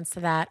parents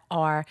that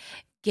are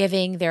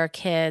giving their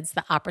kids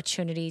the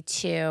opportunity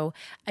to,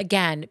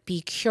 again,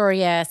 be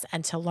curious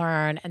and to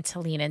learn and to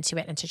lean into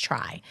it and to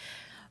try.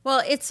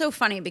 Well, it's so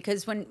funny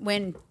because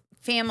when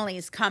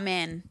families come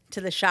in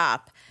to the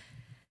shop,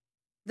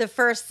 the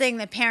first thing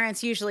that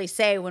parents usually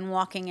say when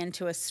walking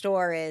into a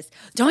store is,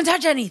 "Don't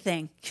touch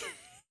anything."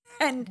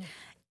 And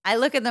I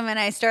look at them and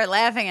I start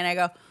laughing and I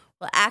go,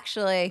 well,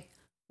 actually,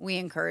 we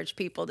encourage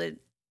people to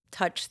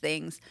touch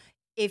things.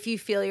 If you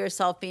feel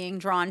yourself being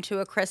drawn to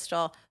a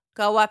crystal,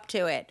 go up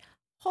to it,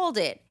 hold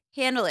it,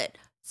 handle it,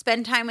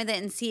 spend time with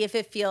it and see if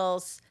it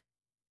feels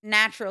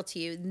natural to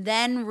you.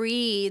 Then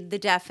read the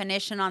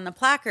definition on the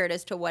placard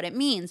as to what it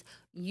means.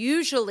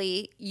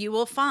 Usually you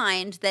will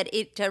find that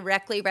it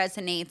directly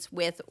resonates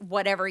with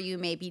whatever you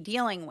may be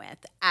dealing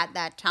with at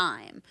that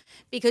time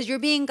because you're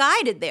being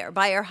guided there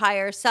by your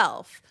higher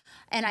self.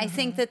 And I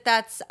think that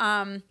that's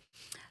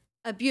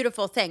a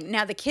beautiful thing.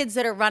 Now, the kids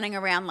that are running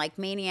around like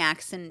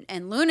maniacs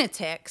and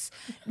lunatics,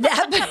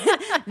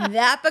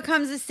 that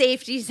becomes a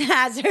safety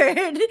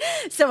hazard.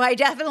 So I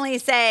definitely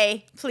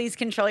say, please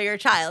control your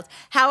child.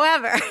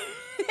 However,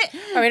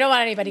 we don't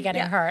want anybody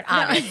getting hurt,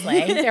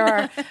 obviously. There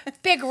are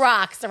big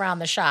rocks around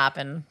the shop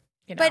and,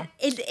 you know. But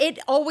it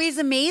always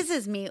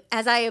amazes me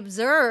as I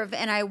observe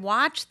and I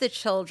watch the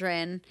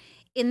children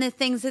in the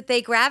things that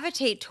they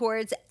gravitate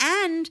towards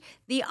and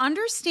the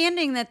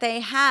understanding that they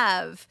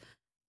have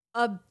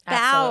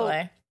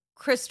about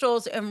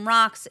crystals and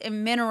rocks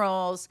and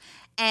minerals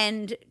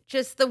and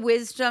just the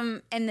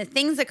wisdom and the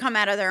things that come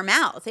out of their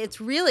mouth.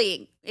 It's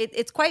really,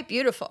 it's quite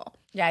beautiful.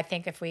 Yeah, I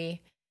think if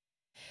we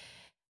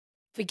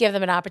give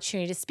them an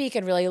opportunity to speak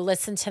and really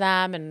listen to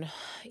them, and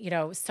you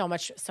know, so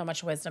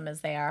much wisdom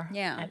is there.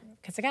 Yeah,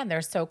 because again,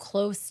 they're so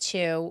close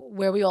to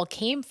where we all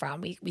came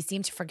from. We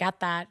seem to forget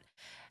that.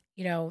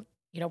 You know,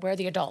 we're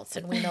the adults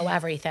and we know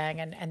everything,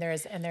 and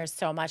there's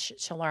so much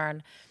to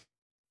learn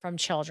from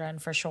children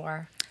for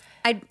sure.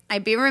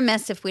 I'd be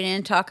remiss if we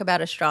didn't talk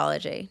about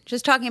astrology.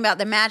 Just talking about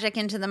the magic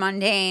into the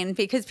mundane,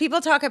 because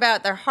people talk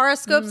about their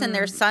horoscopes and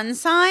their sun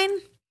sign,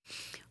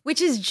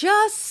 which is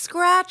just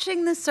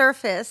scratching the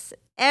surface.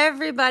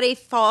 Everybody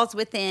falls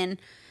within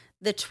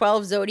the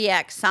 12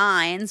 zodiac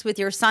signs with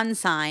your sun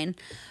sign,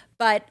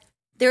 but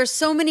there are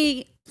so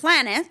many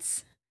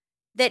planets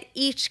that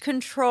each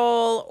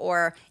control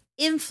or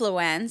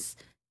influence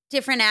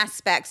different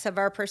aspects of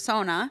our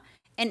persona,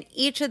 and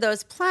each of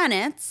those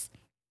planets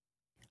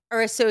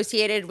are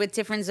associated with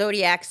different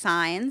zodiac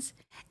signs.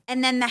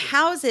 And then the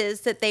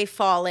houses that they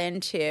fall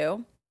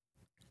into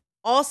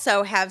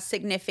also have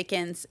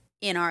significance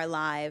in our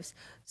lives.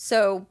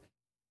 So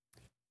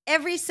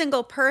every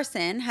single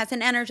person has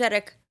an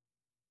energetic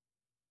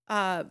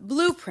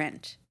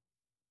blueprint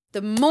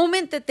the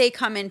moment that they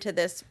come into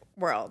this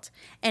world.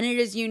 And it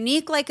is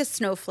unique like a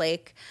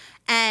snowflake.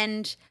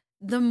 And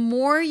the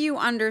more you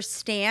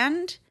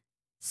understand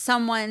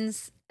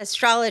someone's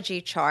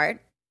astrology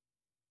chart,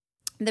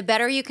 the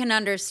better you can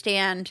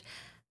understand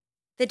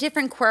the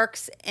different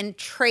quirks and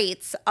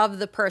traits of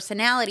the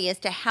personality as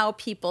to how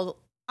people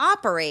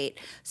operate.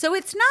 So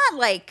it's not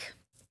like...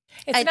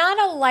 It's not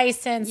a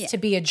license to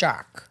be a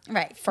jerk.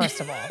 Right.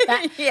 First of all.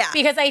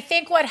 Because I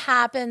think what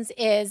happens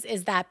is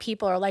that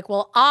people are like,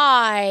 well,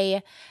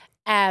 I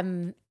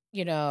am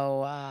here's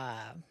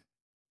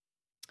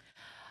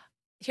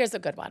a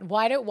good one.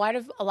 Why do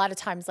a lot of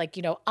times, like,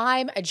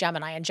 I'm a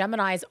Gemini, and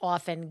Geminis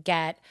often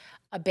get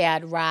a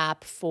bad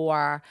rap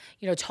for,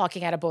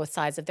 talking out of both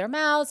sides of their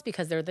mouths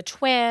because they're the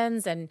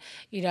twins, and,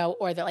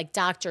 or they're like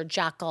Dr.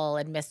 Jekyll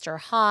and Mr.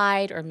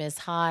 Hyde or Ms.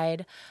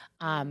 Hyde.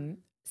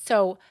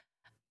 So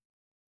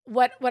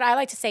what I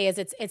like to say is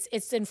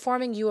it's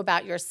informing you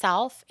about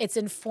yourself. It's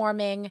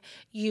informing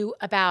you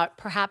about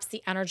perhaps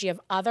the energy of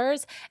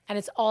others. And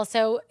it's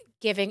also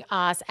giving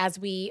us, as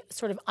we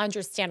sort of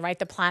understand, right,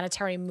 the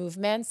planetary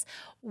movements,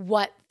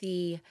 what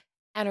the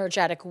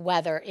energetic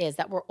weather is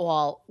that we're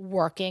all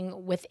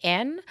working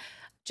within.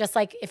 Just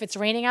like if it's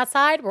raining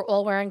outside, we're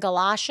all wearing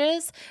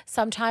galoshes.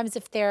 Sometimes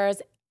if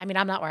there's, I'm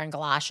not wearing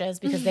galoshes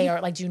because they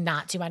are like, do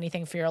not do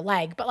anything for your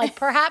leg. But like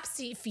perhaps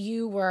if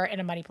you were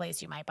in a muddy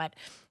place, you might, but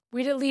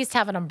we'd at least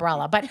have an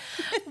umbrella. But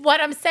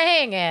what I'm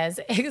saying is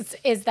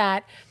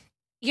that,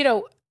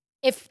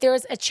 if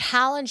there's a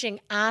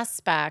challenging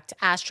aspect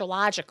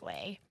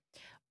astrologically,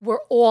 we're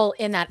all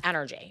in that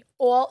energy.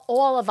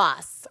 All of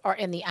us are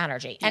in the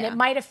energy. And it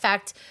might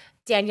affect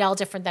Danielle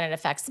different than it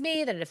affects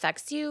me, than it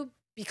affects you,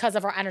 because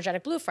of our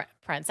energetic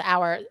blueprints,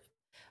 our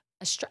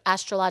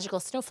astrological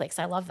snowflakes.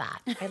 I love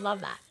that.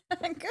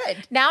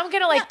 Good. Now I'm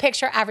going to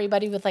picture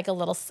everybody with like a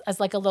little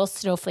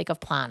snowflake of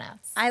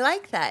planets. I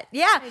like that.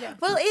 Yeah.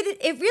 Well,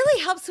 it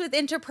really helps with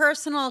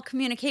interpersonal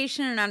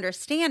communication and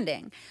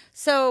understanding.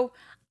 So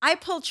I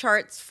pull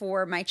charts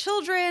for my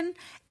children,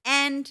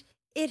 and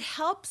it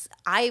helps.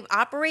 I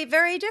operate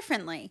very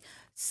differently.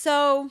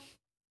 So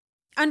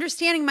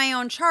understanding my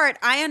own chart,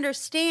 I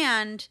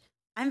understand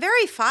I'm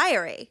very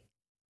fiery.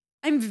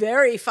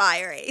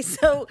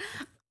 So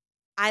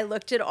I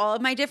looked at all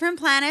of my different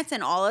planets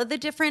and all of the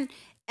different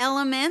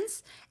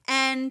elements,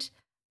 and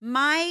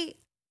my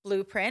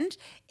blueprint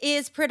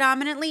is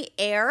predominantly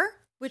air,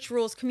 which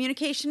rules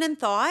communication and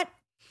thought,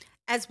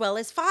 as well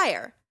as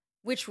fire,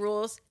 which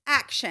rules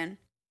action.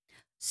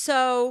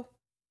 So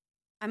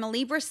I'm a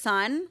Libra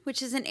sun,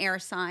 which is an air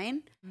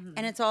sign,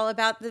 and it's all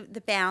about the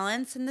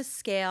balance and the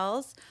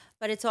scales,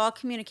 but it's all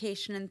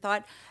communication and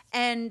thought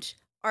and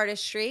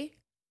artistry.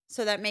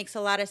 So that makes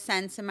a lot of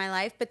sense in my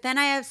life. But then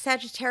I have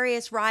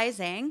Sagittarius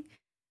rising.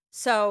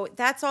 So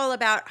that's all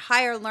about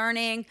higher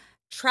learning,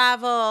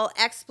 travel,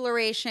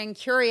 exploration,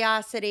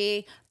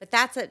 curiosity. But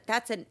that's a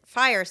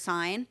fire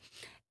sign.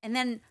 And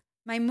then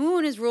my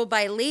moon is ruled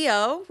by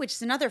Leo, which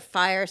is another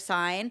fire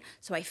sign.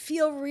 So I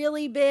feel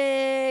really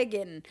big,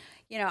 and,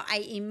 I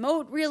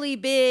emote really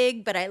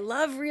big, but I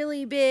love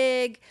really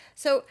big.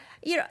 So,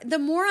 the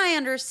more I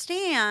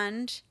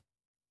understand,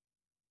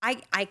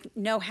 I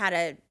know how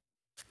to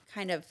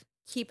kind of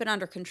keep it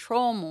under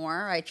control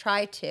more. I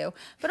try to.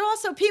 But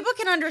also people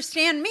can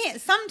understand me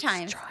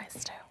sometimes. She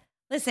tries to.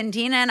 Listen,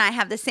 Dina and I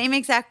have the same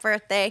exact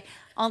birthday,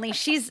 only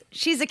she's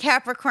a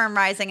Capricorn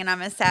rising and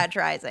I'm a Sag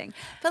rising.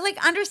 But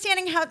like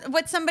understanding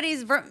what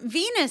somebody's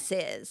Venus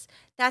is,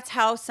 that's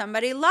how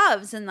somebody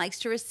loves and likes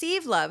to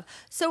receive love.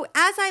 So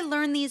as I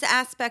learn these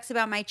aspects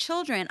about my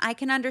children, I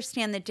can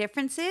understand the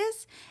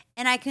differences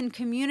and I can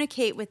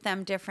communicate with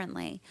them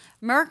differently.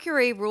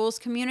 Mercury rules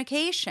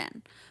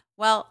communication.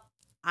 Well,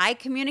 I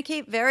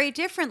communicate very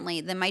differently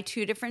than my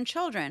two different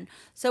children.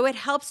 So it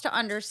helps to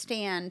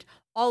understand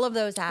all of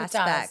those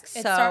aspects.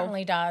 It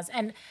certainly does.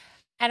 And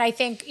I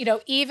think,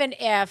 even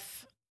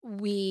if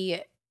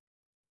we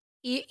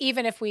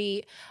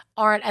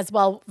aren't as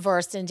well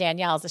versed in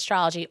Danielle's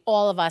astrology,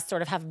 all of us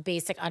sort of have a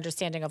basic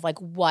understanding of like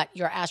what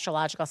your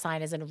astrological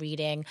sign is in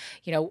reading.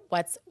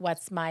 What's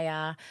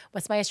my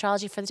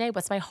astrology for the day?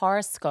 What's my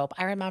horoscope?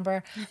 I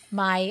remember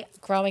my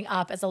growing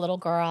up as a little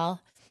girl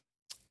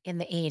in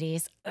the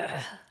 80s.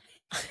 The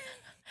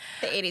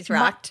 80s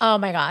rocked. Oh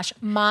my gosh.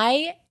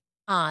 My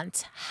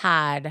aunt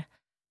had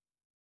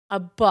a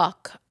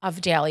book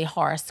of daily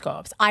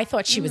horoscopes. I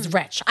thought she was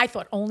rich. I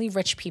thought only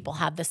rich people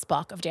had this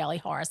book of daily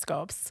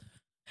horoscopes.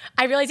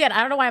 I really did. I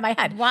don't know why in my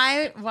head.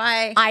 Why?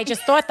 I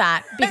just thought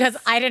that because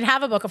I didn't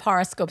have a book of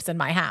horoscopes in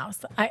my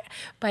house.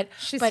 But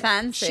she's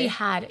fancy.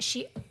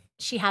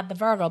 She had the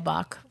Virgo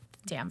book.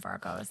 Damn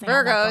Virgos. They Virgos.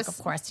 had that book, of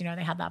course, they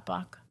had that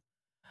book.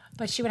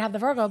 But she would have the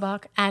Virgo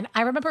book. And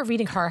I remember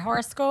reading her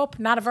horoscope.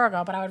 Not a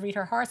Virgo, but I would read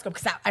her horoscope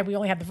because we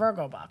only had the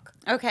Virgo book.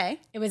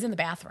 Okay. It was in the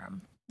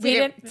bathroom.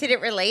 Did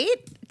it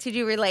relate? Did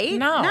you relate?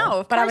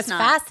 No, but I was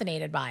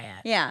fascinated by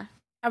it. Yeah.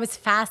 I was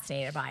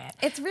fascinated by it.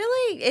 It's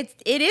really,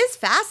 it is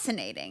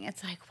fascinating.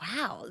 It's like,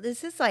 wow,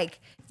 this is like,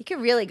 you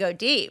can really go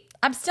deep.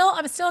 I'm still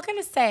going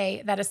to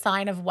say that a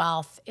sign of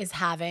wealth is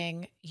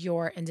having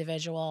your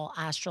individual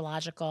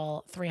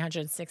astrological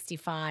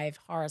 365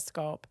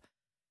 horoscope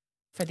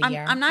for the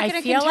year. I'm not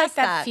going to contest I feel like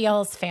that that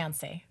feels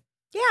fancy.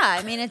 Yeah,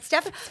 I mean, it's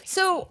definitely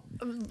so.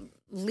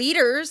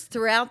 Leaders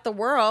throughout the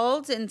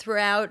world and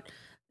throughout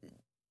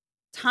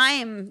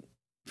time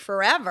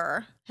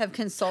forever have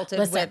consulted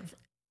with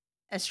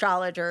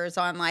astrologers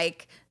on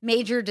like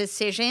major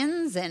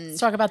decisions and let's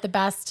talk about the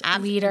best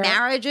leader,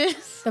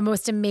 marriages, the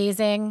most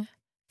amazing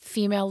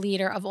female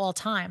leader of all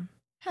time.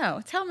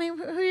 Oh, tell me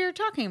who you're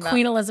talking about.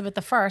 Queen Elizabeth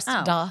I.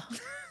 Oh. Duh.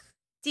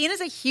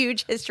 Dina's a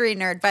huge history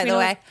nerd, by the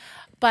way.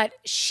 But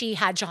she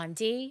had John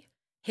Dee.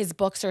 His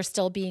books are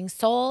still being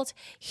sold.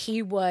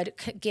 He would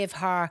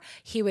divine,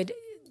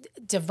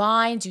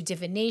 do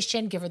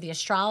divination, give her the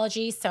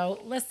astrology. So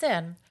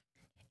listen,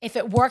 if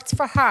it worked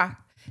for her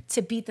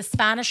to beat the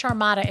Spanish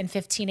Armada in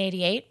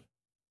 1588.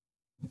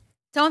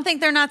 Don't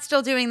think they're not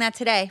still doing that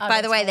today. Oh,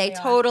 by the way, they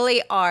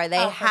totally are. They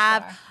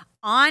have sure.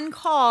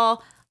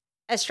 on-call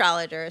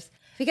astrologers.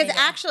 Because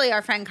actually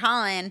our friend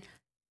Colin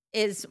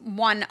is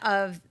one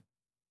of,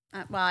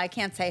 well, I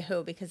can't say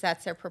who because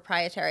that's their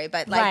proprietary,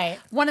 but like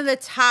one of the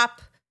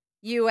top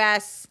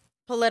U.S.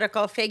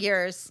 political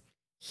figures.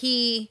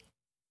 He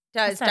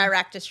does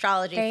direct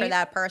astrology for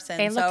that person.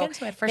 They look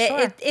into it for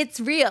sure. It's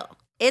real.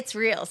 It's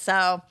real.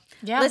 So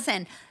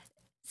listen,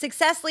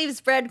 success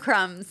leaves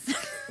breadcrumbs.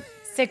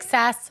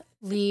 Success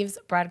leaves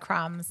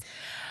breadcrumbs.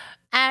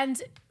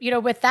 And,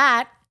 with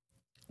that,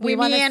 we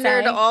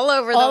meandered all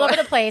over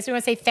the place. We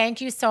want to say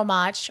thank you so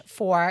much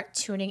for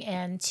tuning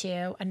in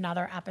to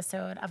another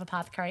episode of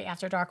Apothecary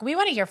After Dark. We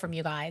want to hear from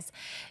you guys.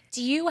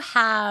 Do you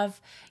have,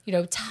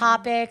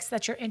 topics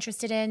that you're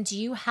interested in? Do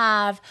you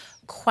have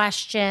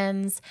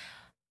questions?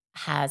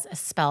 Has a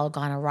spell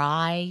gone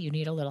awry you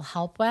need a little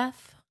help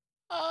with?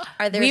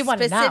 Are there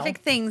specific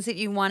things that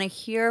you want to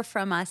hear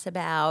from us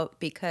about?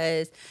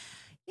 Because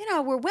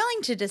we're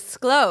willing to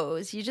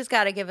disclose. You just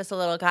got to give us a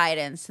little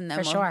guidance, and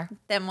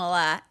then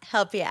we'll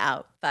help you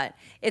out. But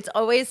it's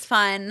always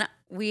fun.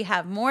 We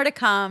have more to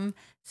come,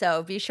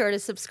 so be sure to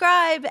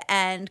subscribe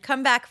and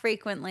come back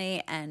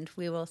frequently, and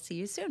we will see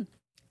you soon.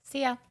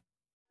 See ya.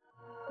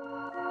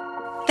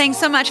 Thanks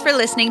so much for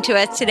listening to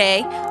us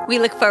today. We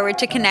look forward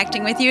to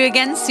connecting with you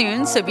again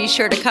soon, so be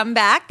sure to come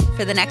back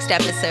for the next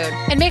episode.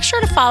 And make sure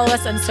to follow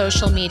us on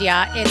social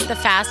media. It's the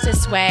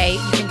fastest way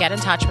you can get in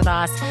touch with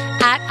us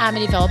at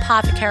Amityville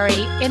Apothecary,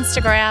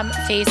 Instagram,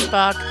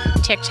 Facebook,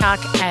 TikTok,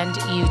 and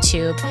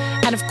YouTube.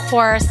 And of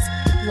course,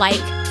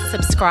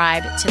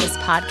 subscribe to this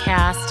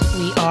podcast.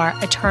 We are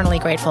eternally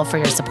grateful for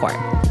your support.